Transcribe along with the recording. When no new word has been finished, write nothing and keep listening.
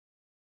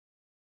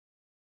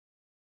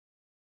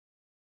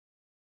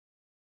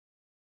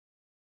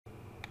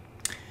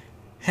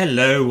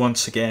Hello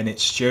once again,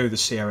 it's Joe the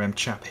CRM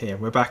chap here.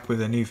 We're back with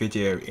a new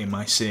video in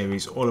my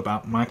series all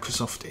about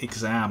Microsoft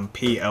exam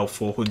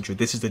PL-400.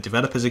 This is the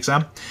developers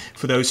exam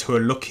for those who are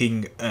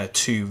looking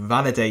to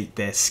validate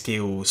their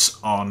skills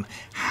on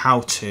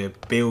how to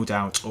build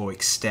out or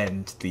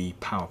extend the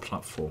Power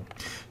Platform.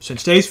 So in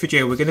today's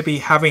video we're going to be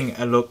having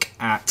a look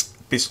at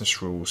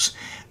business rules.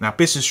 Now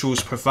business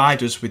rules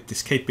provide us with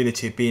this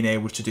capability of being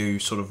able to do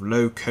sort of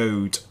low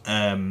code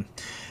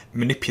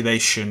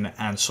manipulation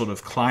and sort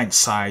of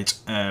client-side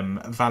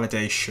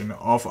validation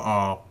of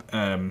our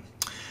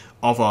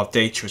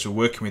data as we're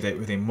working with it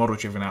within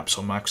model-driven apps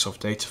on Microsoft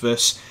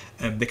Dataverse.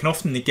 They can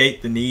often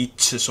negate the need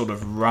to sort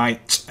of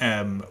write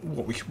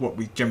what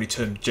we generally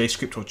term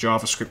JavaScript or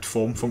JavaScript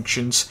form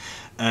functions,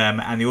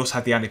 and they also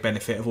have the added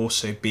benefit of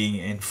also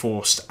being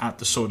enforced at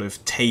the sort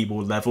of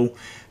table level.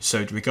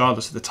 So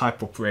regardless of the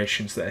type of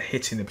operations that are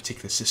hitting the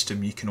particular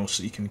system, you can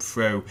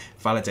throw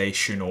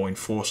validation or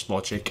enforced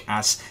logic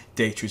as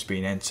data is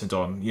being entered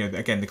on. You know,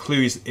 again, the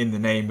clue is in the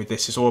name with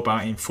this. Is all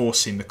about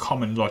enforcing the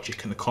common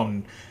logic and the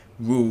common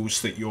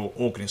rules that your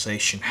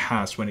organization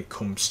has when it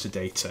comes to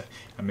data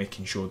and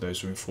making sure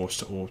those are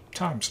enforced at all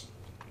times.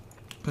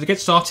 To get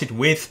started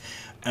with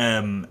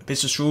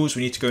business rules,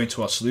 we need to go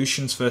into our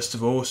solutions first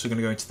of all. So we're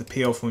going to go into the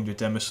PL-400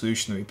 demo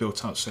solution that we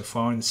built out so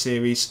far in the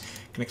series.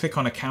 I'm going to click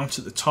on account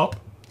at the top.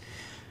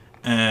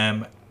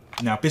 Now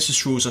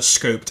business rules are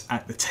scoped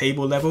at the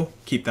table level,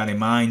 keep that in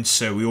mind.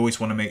 So we always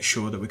want to make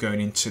sure that we're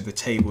going into the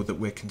table that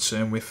we're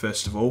concerned with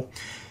first of all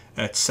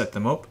to set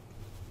them up.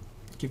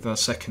 Give that a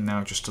second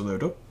now just to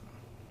load up.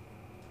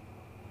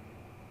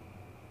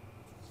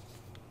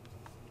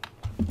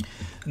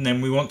 And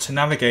then we want to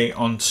navigate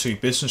onto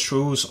business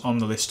rules on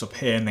the list up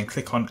here and then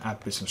click on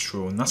add business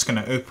rule, and that's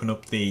going to open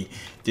up the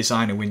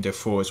designer window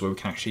for us where we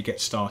can actually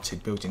get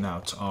started building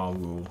out our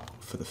rule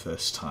for the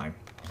first time.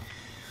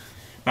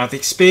 Now the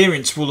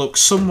experience will look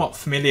somewhat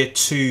familiar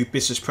to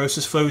business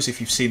process flows.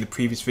 If you've seen the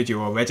previous video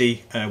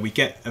already, we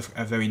get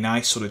a very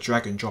nice sort of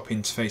drag and drop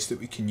interface that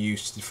we can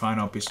use to define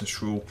our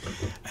business rule.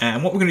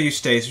 And what we're going to do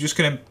today is we're just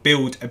going to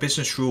build a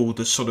business rule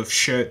that sort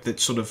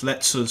of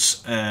lets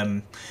us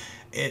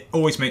it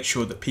always makes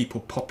sure that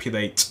people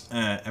populate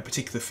a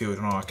particular field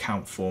on our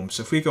account form.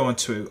 So if we go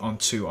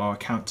onto our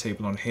account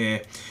table on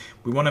here,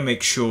 we want to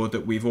make sure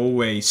that we've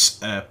always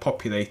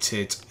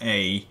populated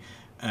a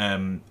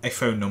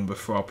phone number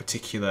for our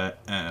particular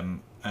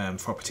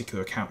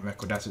account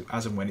record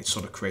as and when it's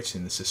sort of created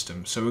in the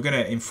system. So we're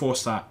going to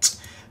enforce that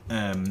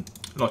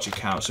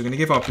logic out. So we're going to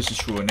give our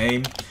business rule a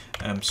name.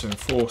 So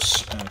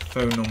enforce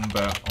phone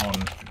number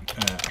on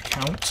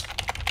account.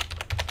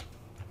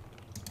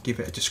 Give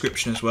it a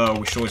description as well.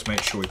 We should always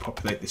make sure we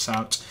populate this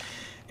out.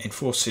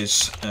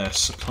 Enforces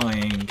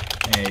supplying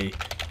a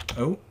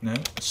phone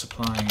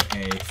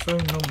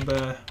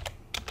number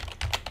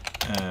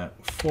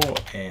for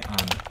an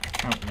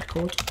account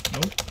record.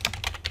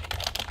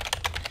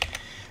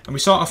 And we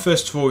start off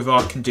first of all with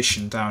our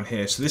condition down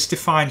here. So this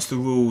defines the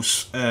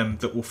rules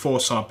that will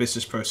force our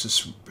business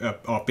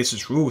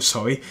rules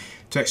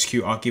to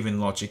execute our given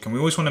logic. And we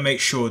always want to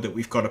make sure that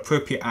we've got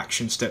appropriate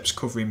action steps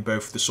covering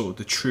both the sort of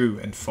the true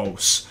and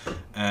false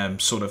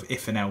sort of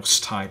if and else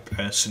type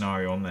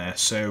scenario on there.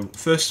 So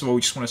first of all,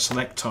 we just want to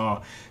select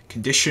our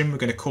condition. We're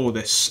going to call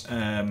this,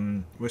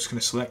 we're just going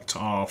to select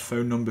our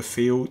phone number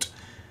field.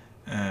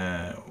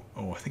 I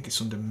think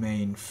it's under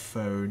main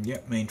phone.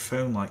 Yep, main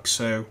phone, like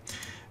so.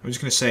 I'm just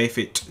going to say if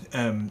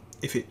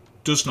it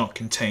does not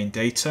contain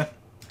data,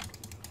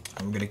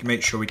 and we're going to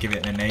make sure we give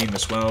it a name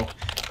as well.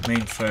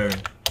 Main phone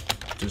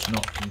does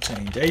not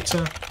contain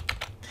data.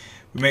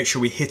 We make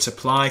sure we hit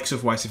apply, because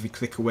otherwise if we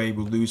click away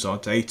we'll lose our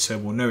data.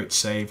 We'll know it's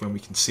saved when we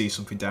can see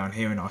something down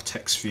here in our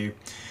text view.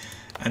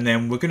 And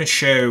then we're going to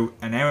show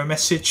an error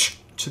message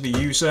to the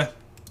user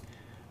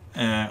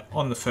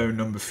on the phone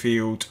number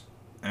field.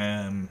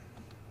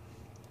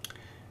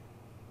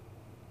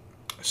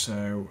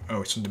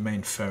 It's under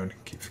main phone.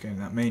 Keep forgetting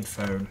that main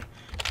phone.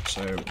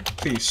 So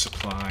please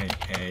supply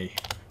a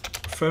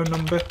phone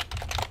number.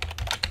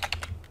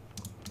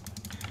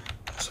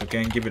 So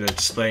again, give it a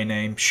display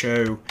name.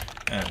 Show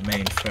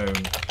main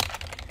phone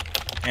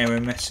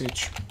error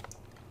message.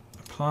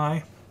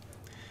 Apply.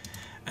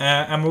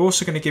 And we're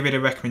also going to give it a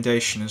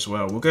recommendation as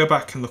well. We'll go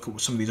back and look at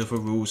some of these other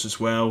rules as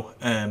well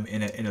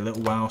in a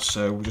little while.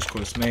 So we'll just call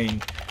this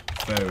main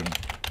phone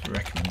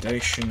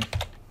recommendation.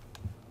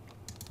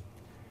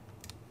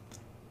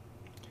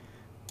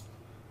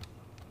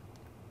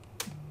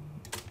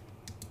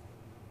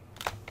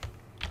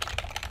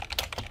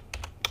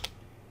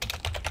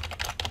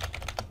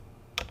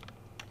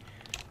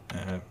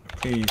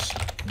 Please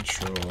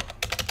ensure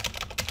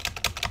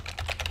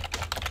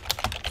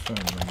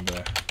phone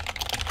number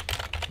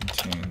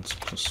contains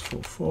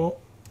 +44.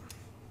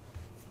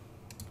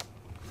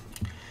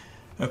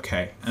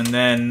 Okay, and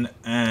then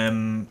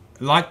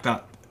like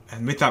that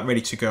And with that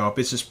ready to go, our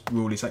business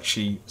rule is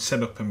actually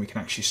set up and we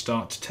can actually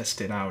start to test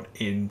it out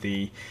in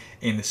the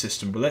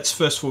system. But let's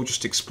first of all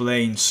just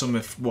explain some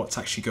of what's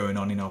actually going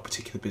on in our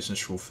particular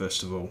business rule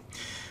first of all.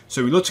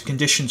 So we looked at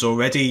conditions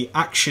already,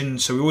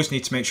 actions, so we always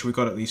need to make sure we've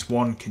got at least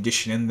one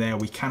condition in there.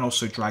 We can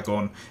also drag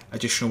on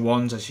additional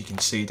ones, as you can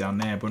see down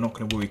there, but we're not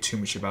going to worry too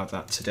much about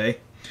that today.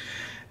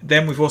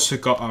 Then we've also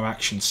got our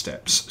action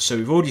steps. So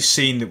we've already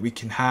seen that we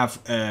can have,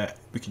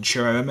 we can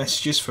show error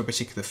messages for a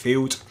particular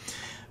field.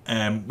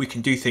 We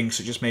can do things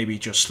such as maybe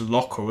just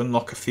lock or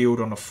unlock a field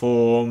on a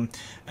form,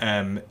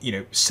 you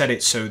know, set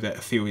it so that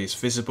a field is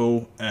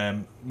visible.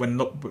 When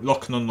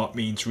lock and unlock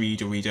means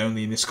read or read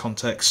only in this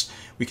context,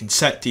 we can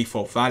set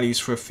default values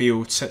for a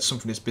field, set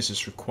something as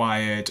business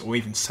required, or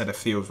even set a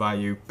field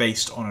value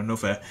based on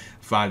another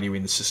value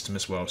in the system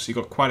as well. So you've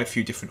got quite a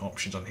few different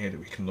options on here that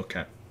we can look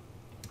at.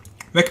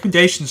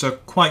 Recommendations are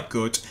quite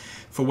good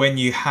for when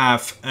you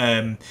have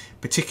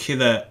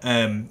particular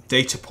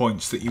data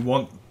points that you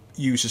want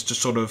users to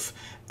sort of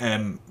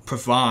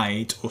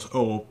provide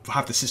or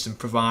have the system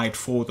provide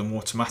for them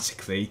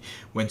automatically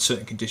when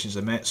certain conditions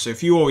are met. So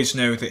if you always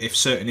know that if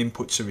certain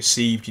inputs are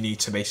received, you need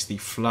to basically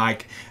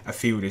flag a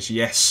field as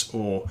yes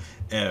or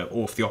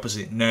if the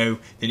opposite no,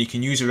 then you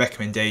can use a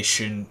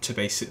recommendation to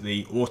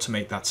basically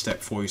automate that step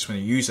for you. So when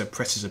a user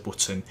presses a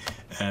button,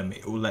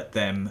 it will let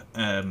them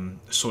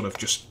sort of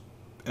just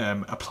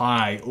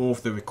apply all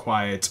of the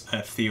required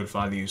field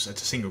values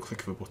at a single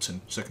click of a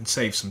button, so it can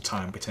save some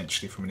time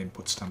potentially from an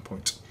input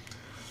standpoint.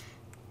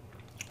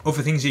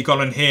 Other things you've got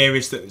on here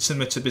is that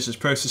similar to business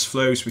process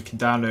flows, we can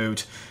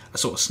download a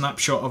sort of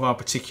snapshot of our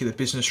particular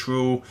business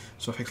rule.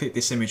 So if I click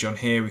this image on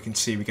here, we can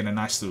see we get a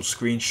nice little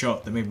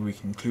screenshot that maybe we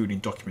can include in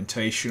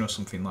documentation or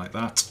something like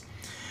that.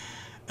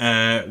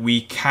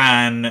 We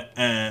can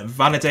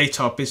validate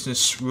our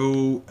business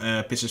rule,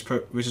 business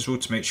rule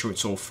to make sure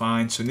it's all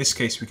fine. So in this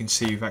case, we can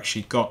see we've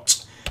actually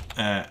got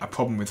a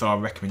problem with our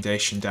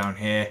recommendation down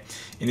here.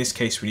 In this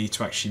case, we need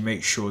to actually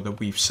make sure that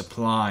we've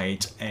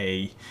supplied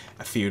a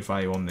field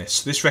value on this.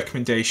 So this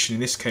recommendation,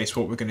 in this case,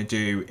 what we're going to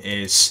do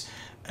is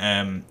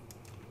we're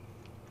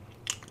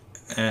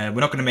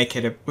not going to make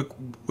it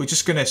we're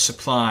just going to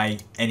supply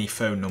any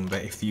phone number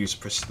if the user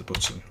presses the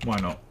button. Why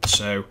not?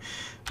 So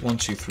 1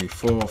 2 3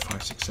 4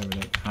 5 6 7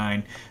 8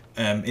 9.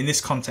 In this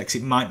context,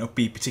 it might not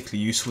be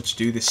particularly useful to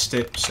do this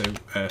step, so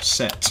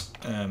set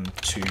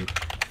to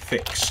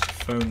fixed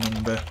phone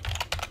number.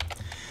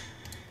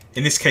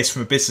 In this case,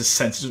 from a business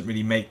sense, it doesn't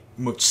really make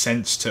much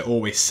sense to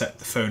always set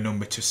the phone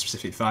number to a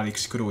specific value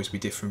because it could always be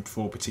different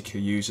for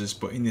particular users.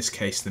 But in this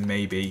case, then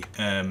maybe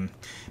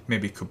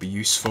it could be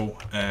useful.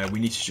 We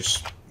need to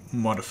just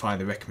modify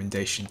the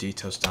recommendation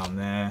details down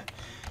there.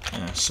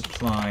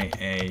 Supply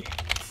a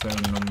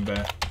phone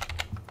number.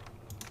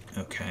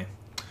 Okay,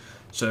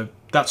 so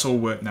that's all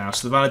worked now.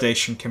 So the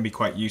validation can be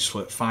quite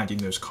useful at finding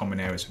those common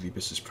errors with your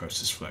business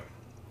process flow.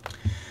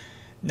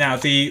 Now,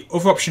 the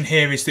other option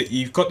here is that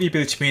you've got the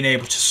ability of being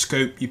able to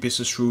scope your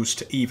business rules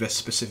to either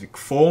specific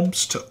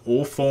forms, to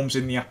all forms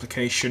in the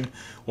application,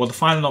 or the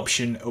final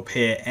option up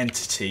here,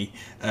 entity,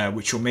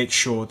 which will make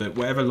sure that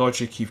whatever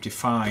logic you've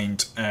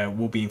defined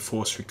will be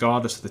enforced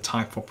regardless of the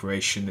type of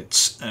operation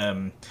that's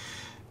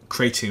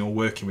creating or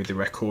working with the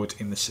record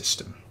in the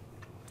system.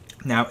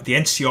 Now, the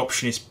entity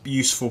option is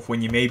useful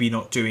when you're maybe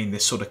not doing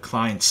this sort of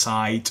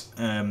client-side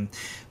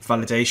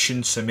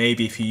validation. So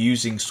maybe if you're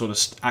using sort of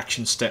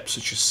action steps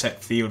such as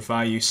set field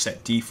value,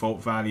 set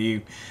default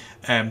value,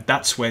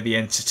 that's where the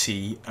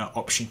entity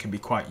option can be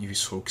quite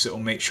useful because it will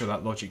make sure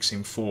that logic's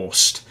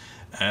enforced.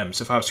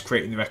 So if I was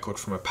creating the record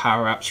from a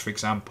Power Apps, for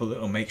example,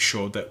 it will make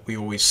sure that we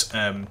always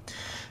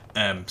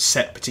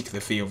set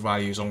particular field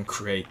values on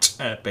create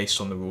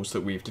based on the rules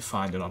that we've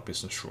defined in our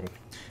business rule.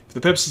 For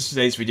the purposes of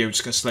today's video, we're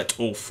just going to select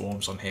all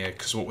forms on here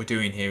because what we're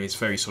doing here is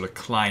very sort of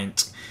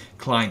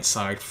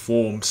client-side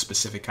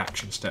form-specific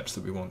action steps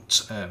that we want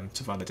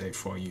to validate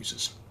for our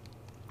users.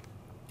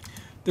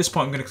 At this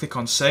point, I'm going to click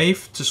on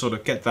Save to sort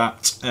of get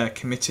that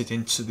committed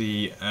into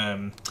the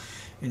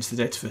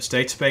Dataverse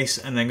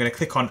database, and then I'm going to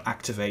click on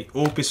Activate.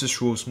 All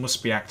business rules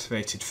must be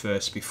activated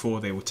first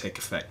before they will take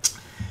effect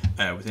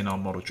within our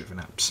model-driven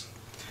apps.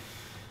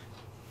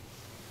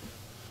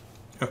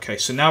 Okay,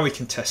 so now we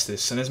can test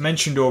this, and as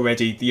mentioned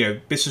already,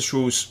 business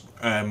rules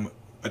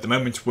at the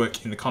moment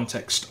work in the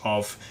context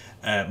of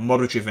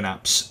model-driven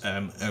apps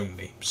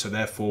only. So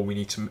therefore, we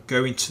need to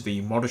go into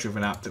the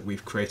model-driven app that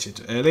we've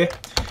created earlier.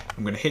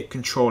 I'm going to hit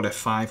Control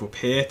F5 up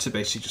here to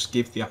basically just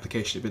give the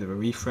application a bit of a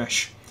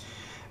refresh.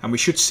 And we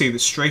should see that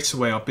straight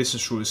away our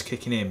business rule is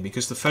kicking in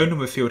because the phone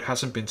number field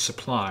hasn't been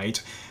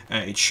supplied.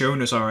 It's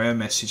shown us our error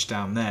message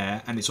down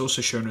there, and it's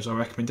also shown us our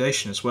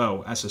recommendation as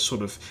well as a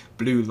sort of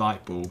blue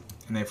light bulb.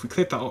 And then if we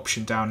click that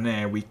option down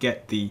there, we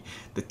get the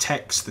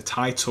text, the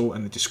title,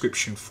 and the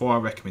description for our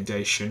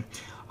recommendation.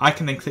 I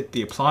can then click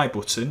the apply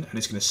button, and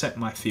it's going to set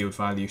my field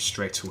value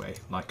straight away,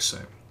 like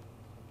so.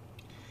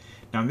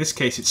 Now in this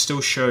case, it's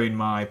still showing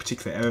my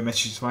particular error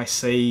message. If I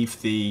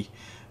save the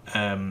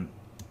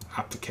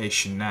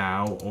application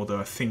now, although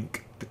I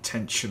think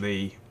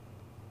potentially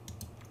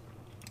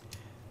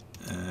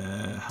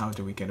how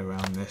do we get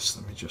around this?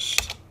 Let me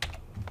just...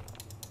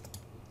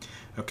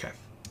 Okay.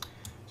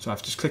 So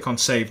I've just click on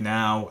save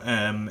now.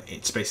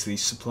 It's basically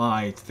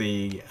supplied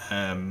the...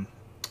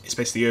 it's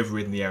basically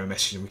overridden the error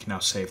message, and we can now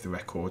save the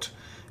record.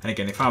 And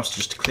again, if I was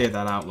just to clear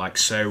that out like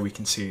so, we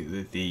can see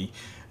that the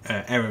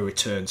error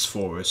returns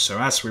for us. So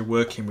as we're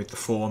working with the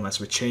form, as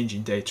we're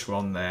changing data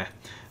on there,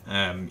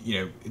 you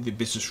know, the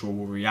business rule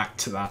will react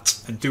to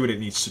that and do what it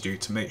needs to do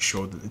to make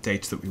sure that the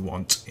data that we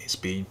want is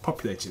being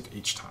populated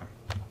each time.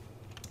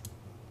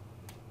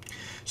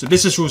 So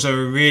business rules are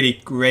a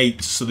really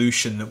great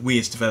solution that we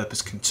as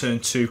developers can turn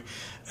to.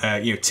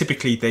 You know,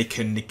 typically they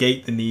can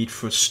negate the need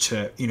for us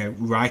to, you know,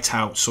 write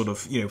out sort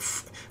of, you know,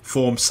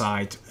 form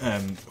side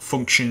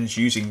functions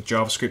using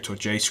JavaScript or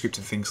JScript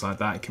and things like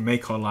that. It can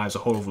make our lives a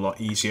whole of a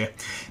lot easier.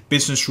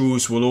 Business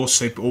rules will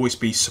also always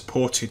be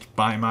supported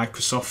by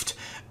Microsoft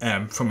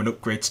from an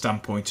upgrade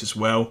standpoint as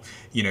well.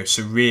 You know,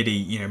 so really,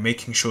 you know,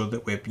 making sure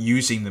that we're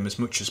using them as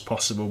much as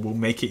possible will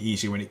make it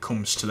easier when it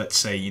comes to, let's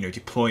say, you know,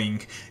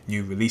 deploying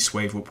new release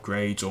wave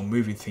upgrades or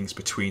moving things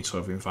between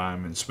sort of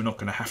environments. We're not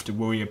going to have to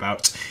worry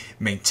about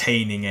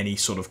maintaining any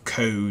sort of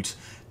code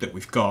that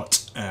we've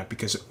got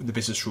because the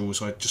business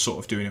rules are just sort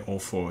of doing it all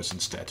for us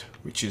instead,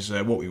 which is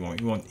what we want.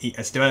 We want,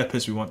 as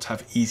developers, we want to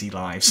have easy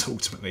lives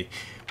ultimately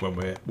when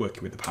we're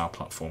working with the Power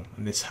Platform,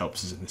 and this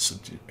helps us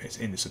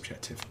in this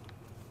objective.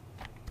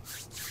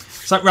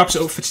 So that wraps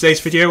it up for today's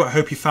video. I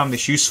hope you found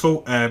this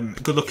useful.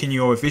 Good luck in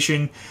your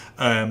revision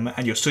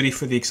and your study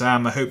for the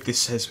exam. I hope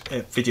this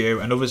video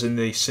and others in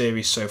the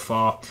series so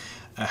far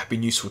have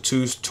been useful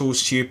tools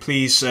to you.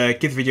 Please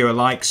give the video a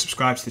like,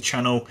 subscribe to the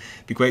channel.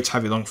 It'd be great to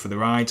have you along for the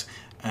ride.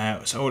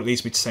 So all it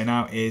leaves me to say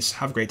now is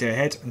have a great day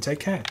ahead and take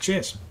care.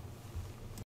 Cheers.